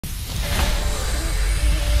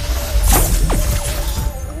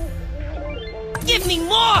me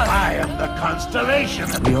more! I am the constellation.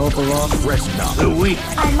 We all belong. Rest now. The weak.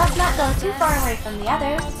 I must not go too far away from the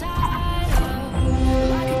others.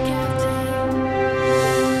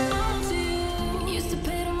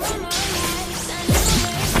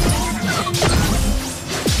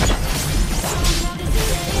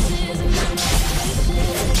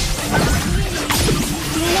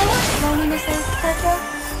 Do you know what loneliness is, Petra?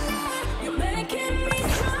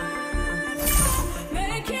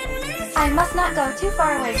 I must not go too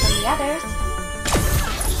far away from the others.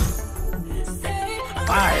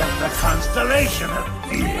 I am the constellation of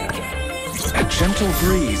fear. A gentle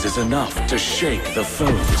breeze is enough to shake the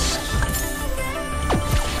foes.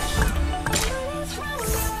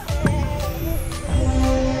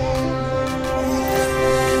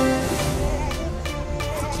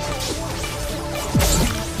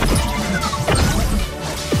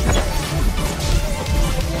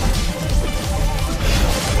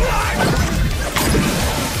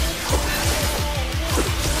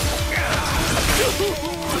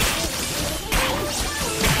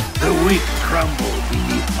 The weak crumble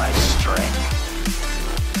beneath my strength.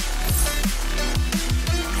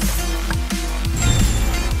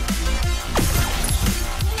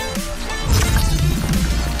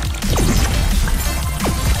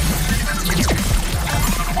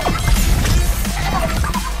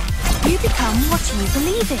 You become what you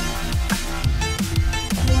believe in.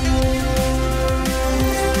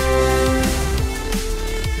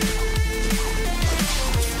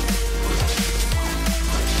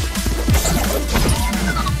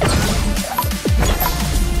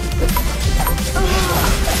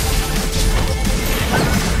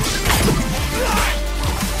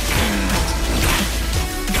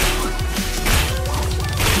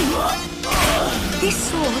 This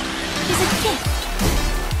sword is a gift.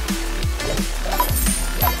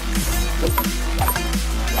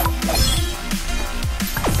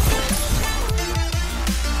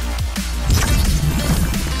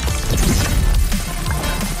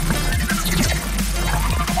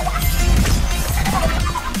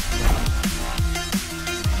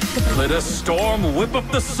 Let a storm whip up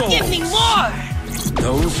the souls. Give me more!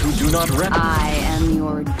 Those who do not rest. I am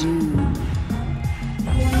your doom.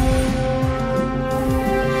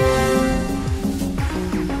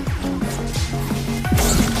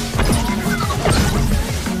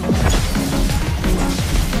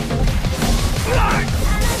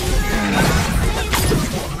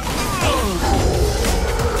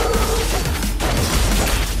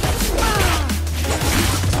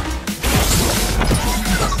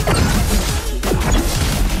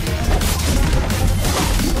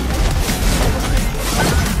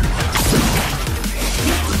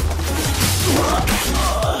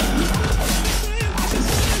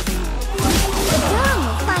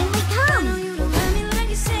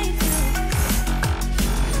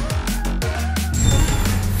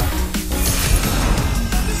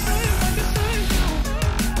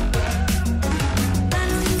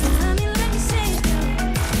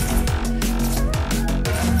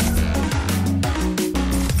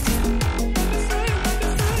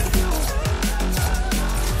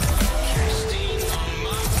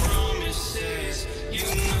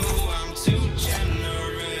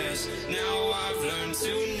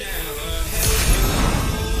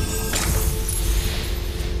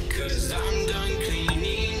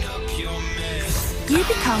 You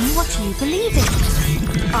become what you believe in.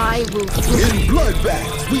 I will. In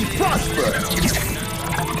bloodbaths, we prosper!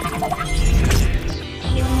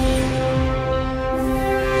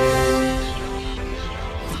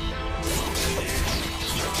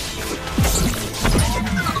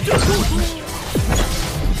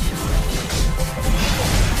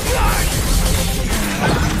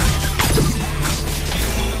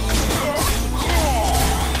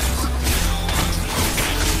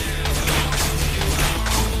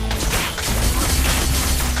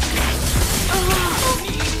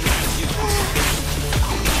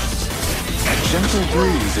 Gentle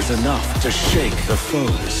breeze is enough to shake the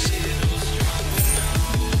foes.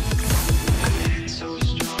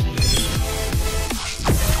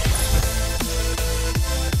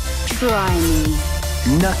 Try me.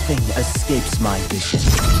 Nothing escapes my vision.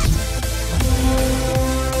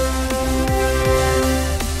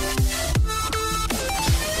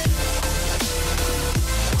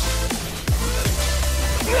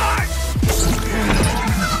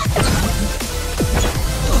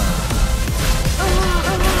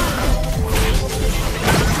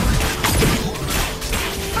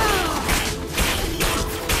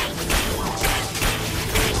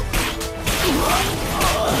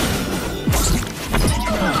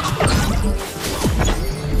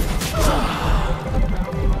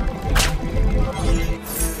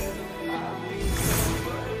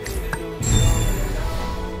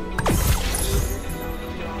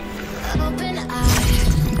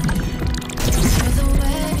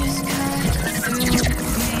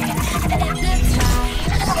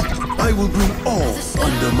 will bring all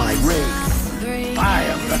under my reign. I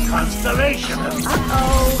am the constellation of...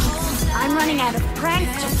 Uh-oh. I'm running out of prank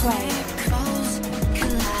to play.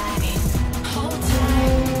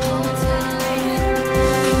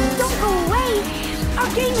 Don't go away! Our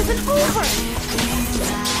game isn't over!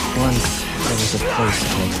 Once there was a place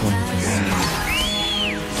called home for me.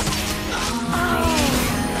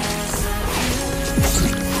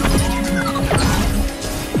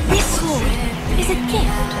 This sword is a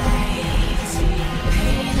gift.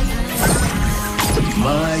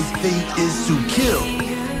 My fate is to kill.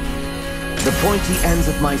 The pointy ends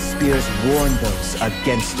of my spears warn those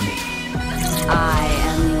against me. I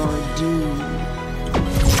am your doom.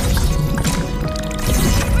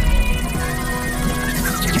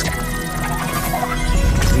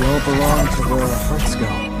 We all belong to where our hearts go,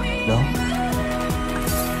 no?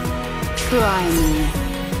 Try me.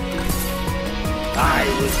 I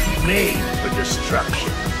was made for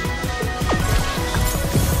destruction.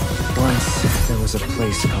 Once there was a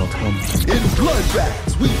place called home. In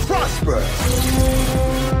bloodbaths, we prosper.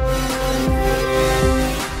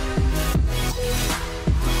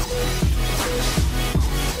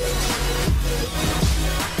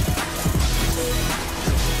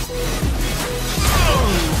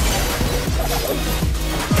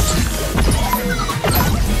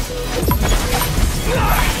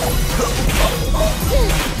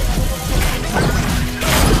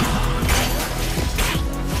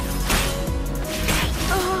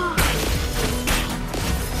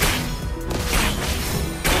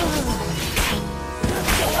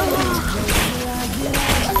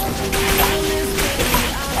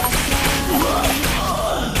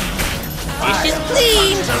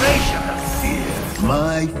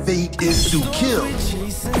 My fate is to kill.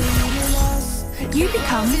 You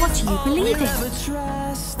become what you believe in.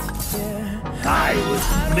 I was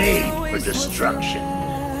made for destruction.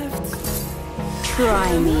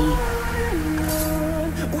 Try me.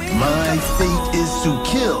 My fate is to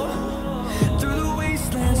kill.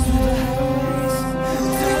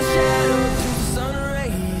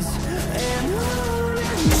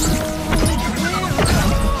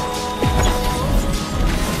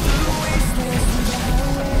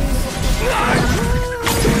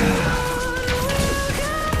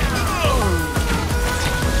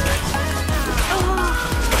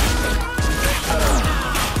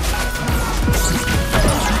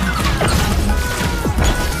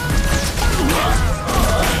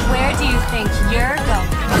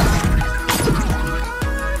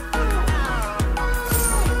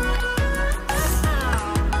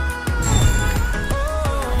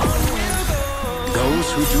 Those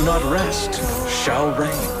who do not rest shall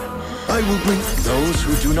reign. I will bring Those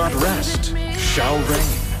who do not rest shall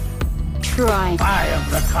reign. Try. I am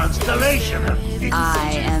the constellation of...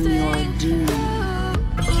 I am your doom.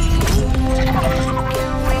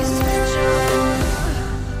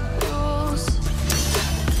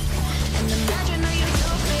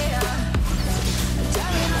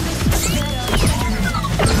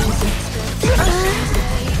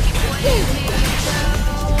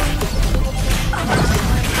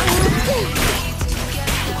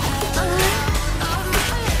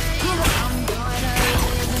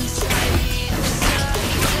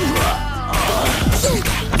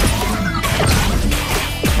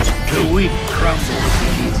 The weak crumble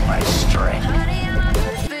beneath my strength.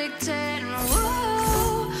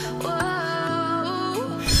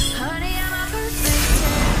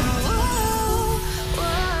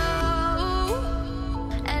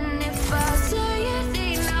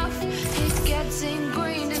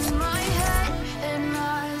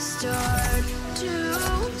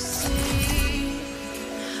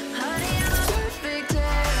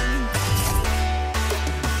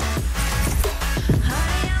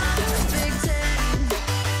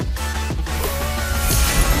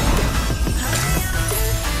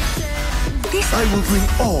 I will bring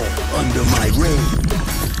all under my reign.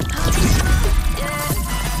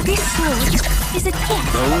 This sword is a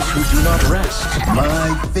gift. Those who do not rest.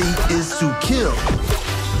 My fate is to kill.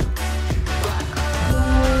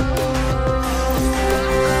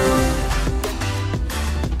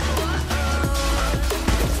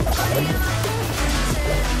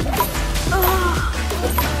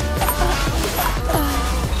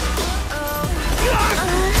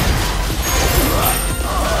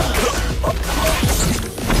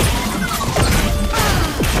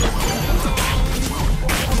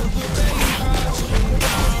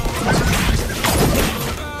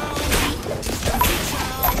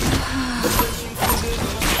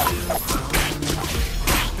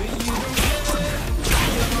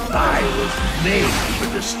 I was made for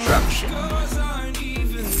destruction.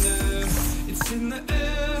 It's in the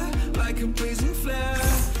air like A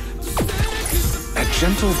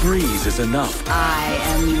gentle breeze is enough. I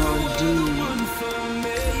am your doom.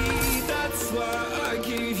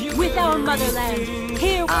 With our motherland,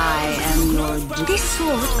 here I am your doom. This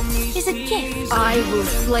sword is a gift. I will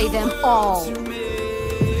slay them all.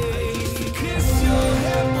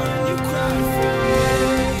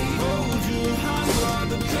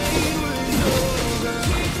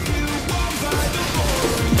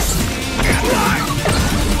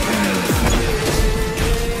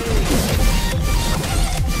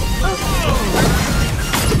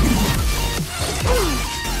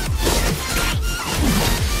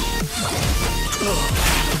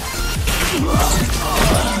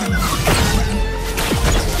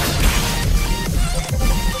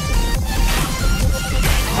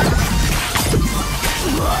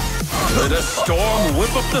 Let a storm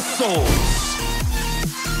whip up the souls.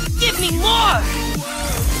 Give me more!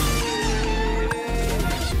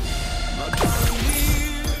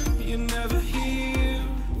 You never hear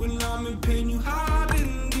when I'm in pain, you hide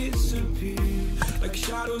and disappear like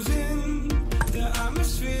shadows in the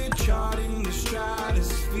atmosphere, charting the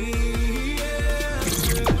stratosphere.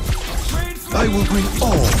 I will bring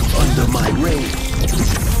all under my reign.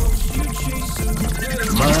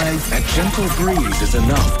 A gentle breeze is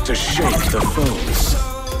enough to shake the foes.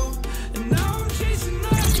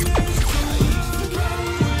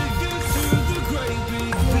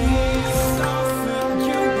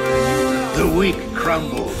 The weak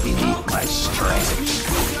crumble beneath my strength.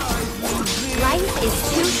 Life is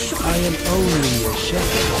too short. I am only a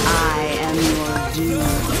shepherd. I am your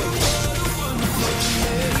doom.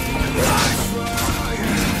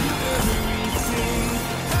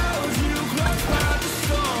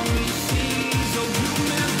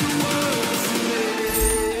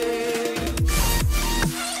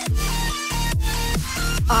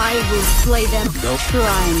 I will slay them. Nope.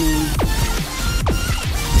 Try me.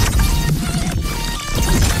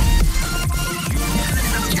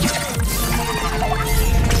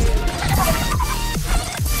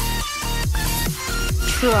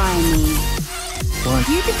 Try me. What?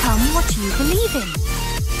 You become what you believe in.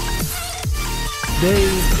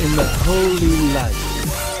 Bathe in the holy light.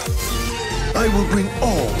 I will bring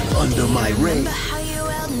all under my reign.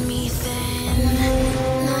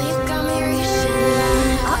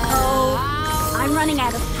 Uh-oh. I'm running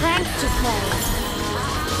out of prank to play.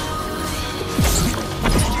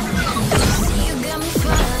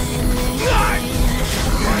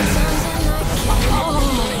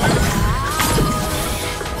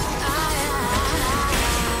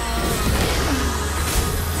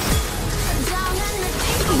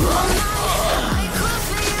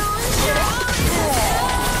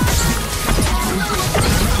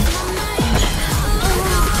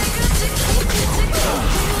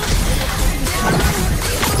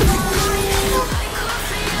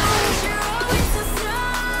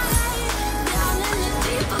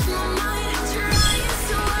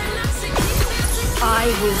 I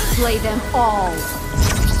will slay them all.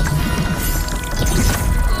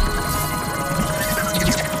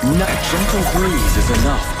 A gentle breeze is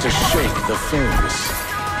enough to shake the foes.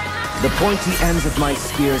 The pointy ends of my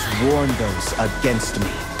spears warn those against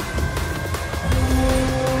me.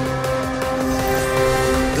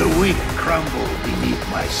 The weak crumble beneath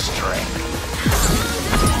my strength.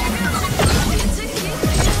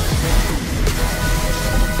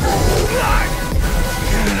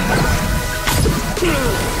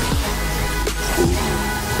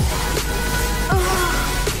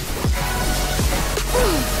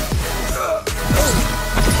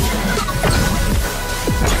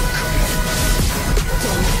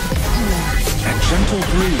 A gentle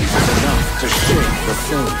breeze is enough to shake the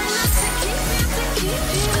foes.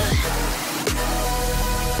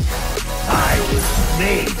 I was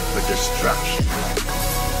made for destruction.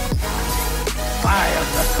 I am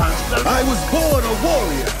the constant. I was born a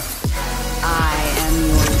warrior. I am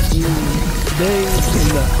your doom. Bathe in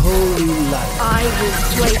the holy light. I will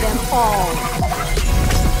slay them all.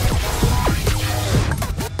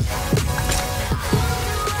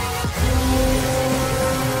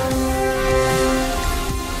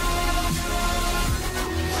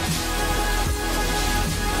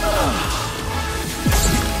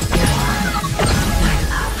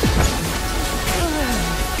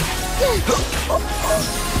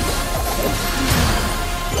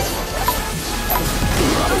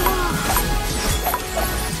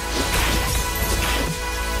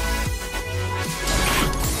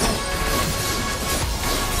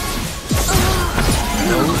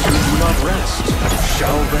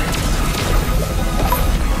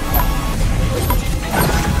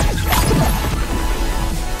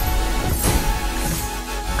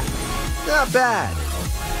 bad.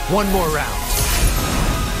 One more round.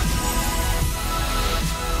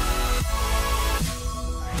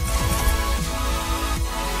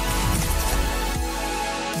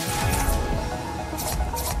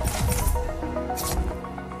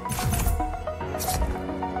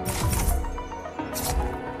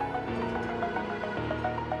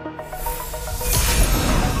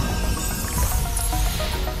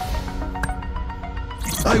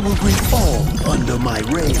 I will bring all under my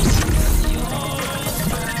reign.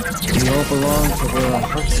 We all belong to where our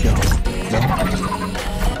hearts go.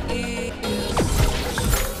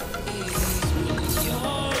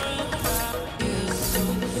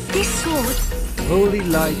 This sword, Holy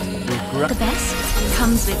light will grant the best,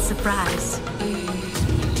 comes with surprise.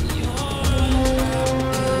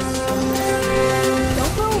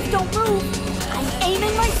 Don't move, don't move! I'm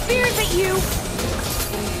aiming my spears at you!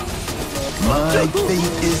 My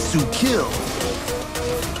fate is to kill.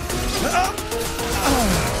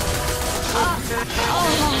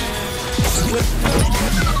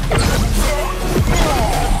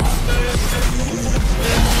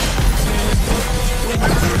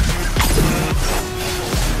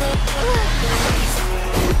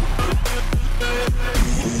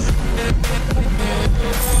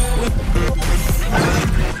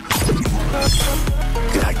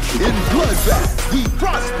 In bloodbath, we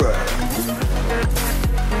prosper.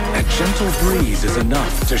 A gentle breeze is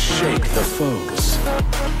enough to shake the foes.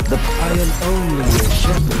 I am only a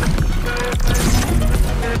shepherd.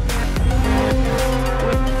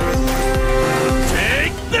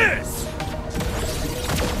 Take this!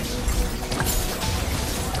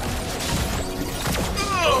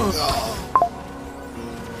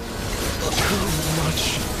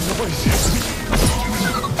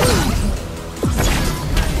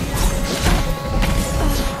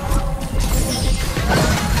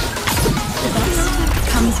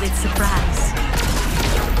 Comes with surprise.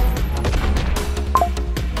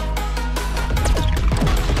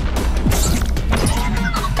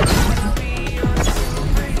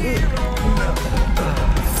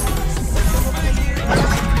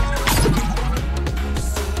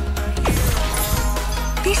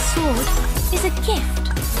 This sword is a gift.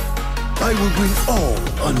 I will bring all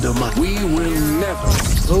under my... We will never.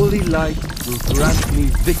 Holy light will grant me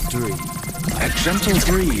victory. A gentle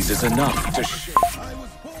breeze is enough to shake. I was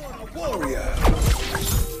born a warrior.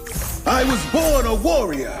 I was born a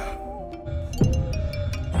warrior.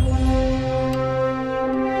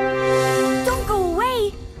 Don't go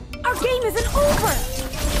away! Our game isn't over!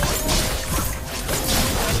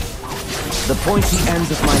 The pointy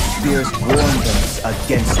ends of my spears warn those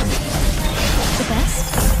against me. The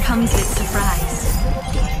best comes with surprise.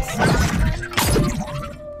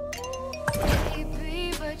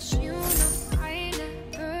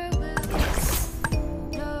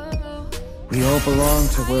 We all belong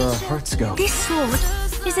to where our hearts go. This sword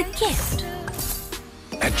is a gift.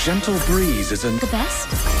 A gentle breeze is The best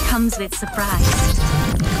comes with surprise.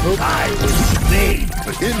 I was made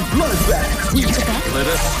In bloodbath, we... The best Let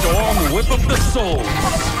a storm whip up the souls.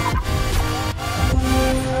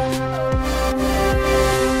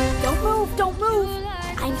 Don't move, don't move!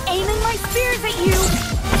 I'm aiming my spears at you!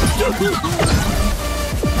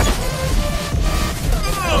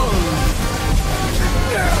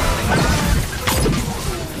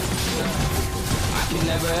 I can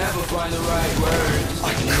never ever find the right words.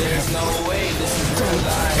 There's no way this is real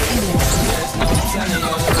life. There's no telling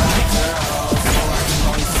you're the right girl. So I can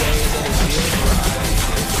only say that it feels right.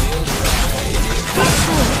 It feels right. This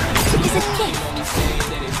sword is a gift. Only say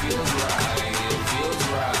that it feels right. It feels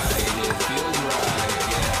right. It feels right.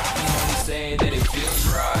 Yeah, I can only say that it feels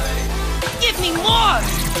right. Give me more!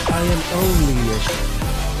 I am only a shepherd.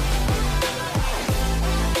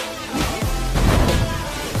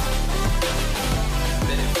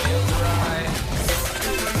 That it feels right.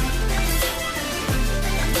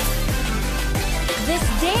 This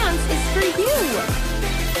dance is for you!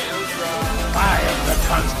 I am the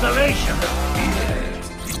constellation.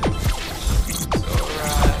 So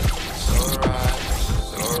right.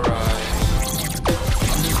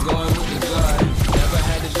 I'm just going with the gut. Never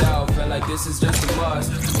had a doubt. Felt like this is just a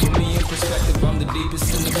must. Put me in perspective. I'm the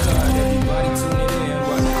deepest in the cut. Everybody tuning in.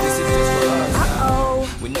 But this is just for us.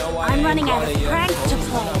 Uh-oh. We know I I'm ain't running out caught of it yet. pranks to Hoes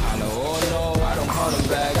wanna play. holler. Oh no, I don't call them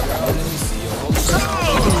back, girl. Let me see your whole blast.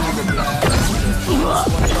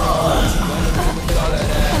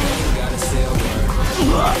 Gotta say a word.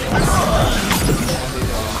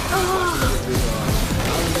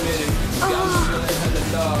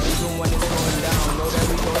 Even when it's going down, know that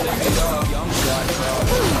we gon' live it up. Young shot,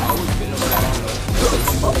 always been around.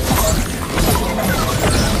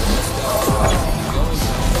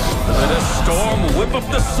 Let a storm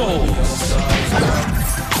of the souls.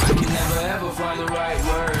 I can never ever find the right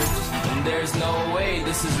words, and there's no way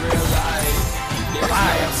this is real life.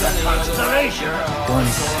 I am the constellation.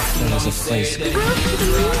 Once there was a place.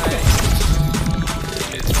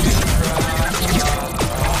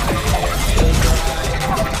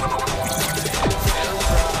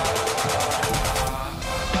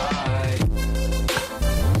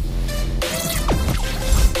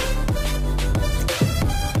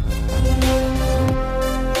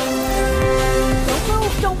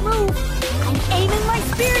 Don't move! I'm aiming my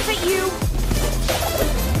spears at you!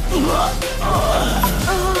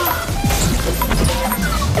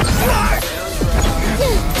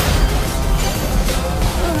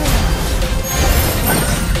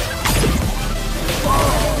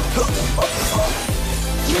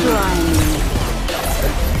 Try me.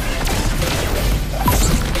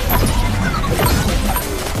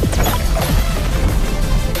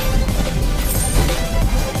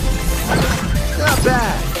 Not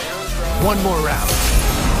bad. One more round.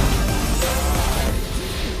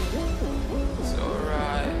 It's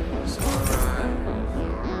alright, it's alright.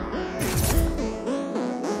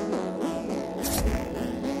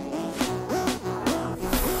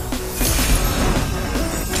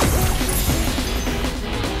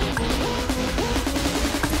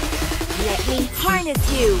 Let me harness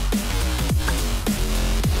you!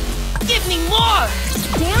 Give me more!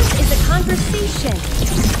 Dance is a conversation.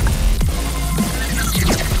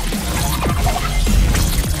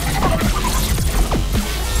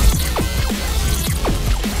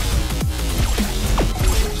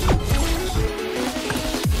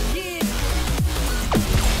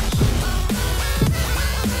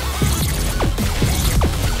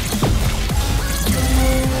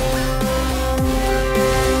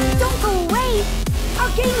 Don't go away! Our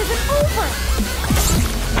game isn't over!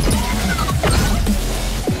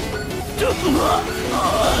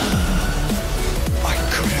 I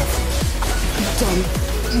could have done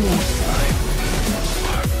more.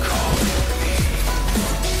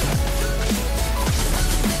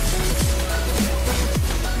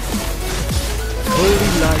 Holy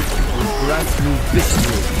light will grant me victory.